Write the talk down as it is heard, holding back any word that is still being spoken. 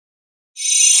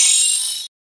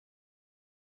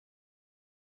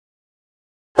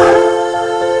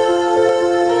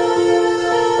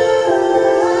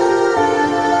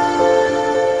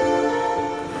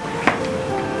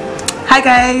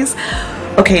Hi guys!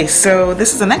 Okay, so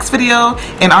this is the next video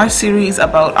in our series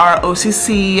about our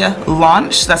OCC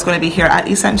launch that's going to be here at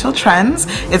Essential Trends.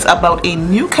 It's about a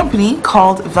new company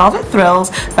called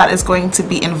VelvetThrills that is going to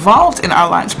be involved in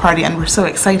our launch party, and we're so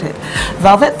excited.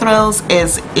 VelvetThrills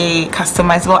is a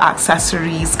customizable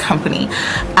accessories company,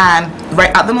 and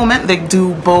right at the moment they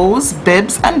do bows,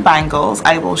 bibs, and bangles.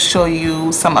 I will show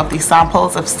you some of the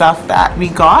samples of stuff that we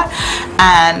got,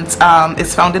 and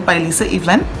it's founded by Lisa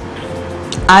Evelyn.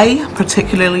 I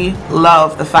particularly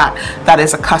love the fact that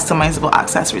it's a customizable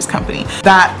accessories company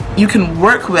that you can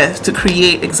work with to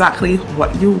create exactly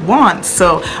what you want.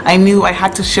 So I knew I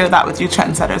had to share that with you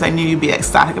trendsetters. I knew you'd be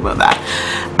ecstatic about that.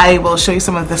 I will show you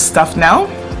some of this stuff now.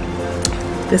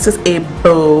 This is a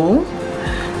bow,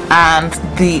 and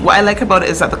what I like about it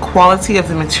is that the quality of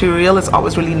the material is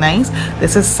always really nice.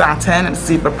 This is satin, it's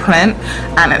zebra print,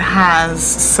 and it has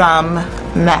some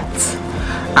net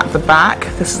at the back.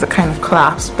 This is the kind of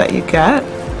clasp that you get.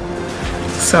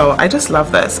 So I just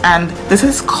love this, and this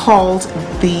is called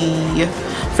the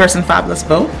Fierce and Fabulous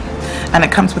bow, and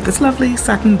it comes with this lovely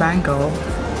satin bangle.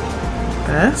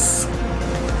 This.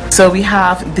 So we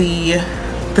have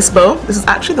this bow. This is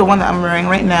actually the one that I'm wearing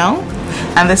right now,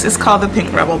 and this is called the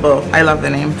Pink Rebel bow. I love the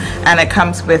name, and it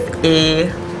comes with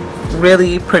a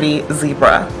really pretty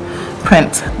zebra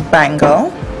print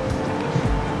bangle.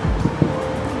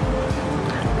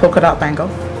 Polka dot bangle.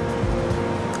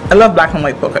 I love black and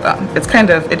white polka dot. It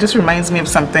just reminds me of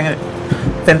something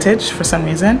vintage for some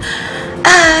reason.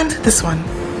 And this one,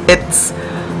 it's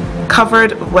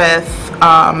covered with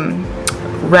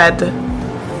red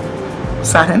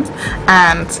satin,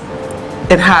 and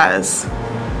it has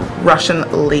Russian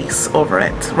lace over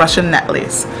it, Russian net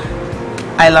lace.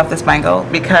 I love this bangle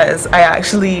because I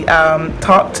actually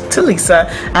talked to Lisa,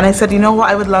 and I said, you know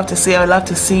what I would love to see? I would love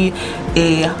to see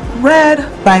a red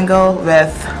bangle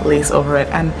with lace over it,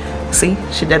 and see,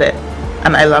 she did it.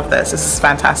 And I love this. This is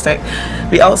fantastic.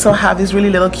 We also have these really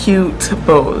little cute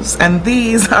bows, and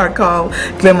these are called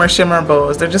Glimmer Shimmer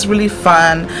bows. They're just really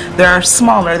fun. They're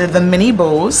smaller. They're the mini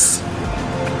bows.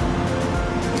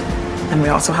 And we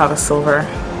also have a silver,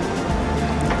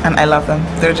 and I love them.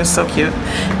 They're just so cute.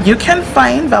 You can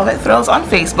find VelvetThrills on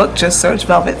Facebook. Just search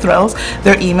VelvetThrills.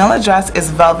 Their email address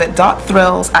is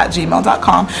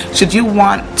velvet.thrills@gmail.com. Should you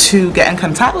want to get in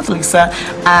contact with Lisa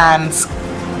and,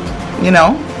 you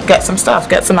know, get some stuff,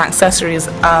 get some accessories.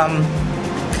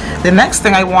 The next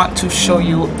thing I want to show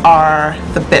you are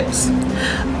the bibs.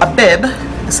 A bib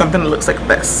is something that looks like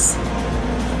this.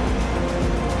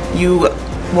 You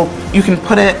can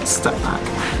put it, step back.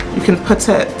 You can put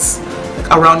it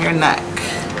around your neck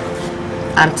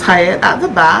and tie it at the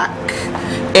back.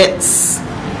 It's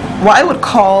what I would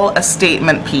call a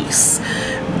statement piece.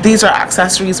 These are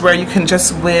accessories where you can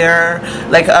just wear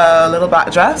like a little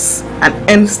black dress and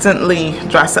instantly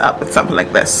dress it up with something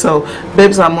like this. So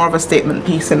bibs are more of a statement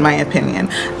piece in my opinion,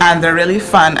 and they're really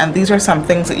fun, and these are some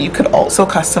things that you could also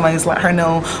customize. Let her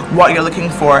know what you're looking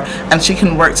for, and she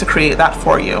can work to create that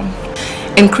for you.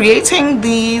 In creating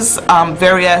these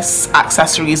various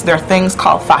accessories, there are things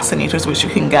called fascinators which you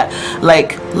can get,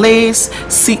 like lace,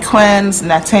 sequins,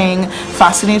 netting.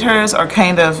 Fascinators are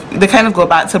kind of go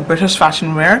back to British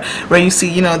fashion wear, where you see,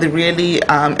 you know, the really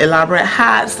elaborate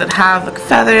hats that have like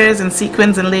feathers and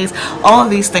sequins and lace. All of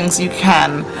these things you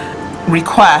can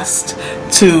request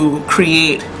to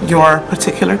create your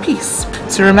particular piece.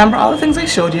 So remember all the things I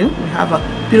showed you. We have a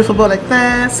beautiful bow like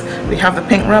this, we have the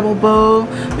Pink Rebel bow,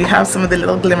 we have some of the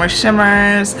little glimmer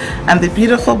shimmers, and the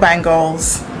beautiful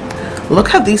bangles.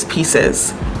 Look at these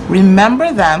pieces.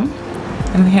 Remember them,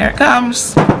 and here it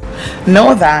comes.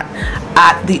 Know that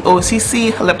at the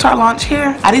OCC Liptar launch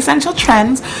here at Essential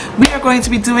Trends, we are going to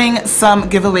be doing some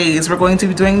giveaways. We're going to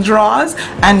be doing draws,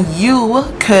 and you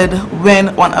could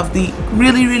win one of the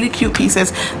really cute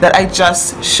pieces that I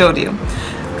just showed you.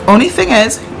 Only thing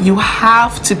is, you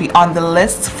have to be on the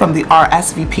list from the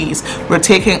RSVPs. We're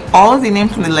taking all of the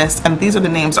names from the list, and these are the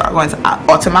names that are going to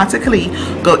automatically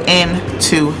go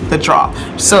into the draw.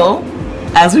 So,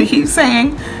 as we keep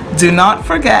saying, do not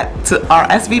forget to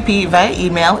RSVP via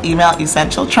email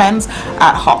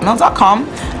essentialtrends@hotmail.com,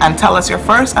 and tell us your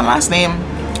first and last name,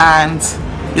 and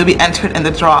you'll be entered in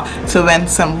the draw to win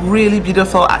some really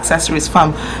beautiful accessories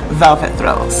from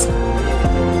VelvetThrills.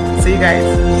 See you guys.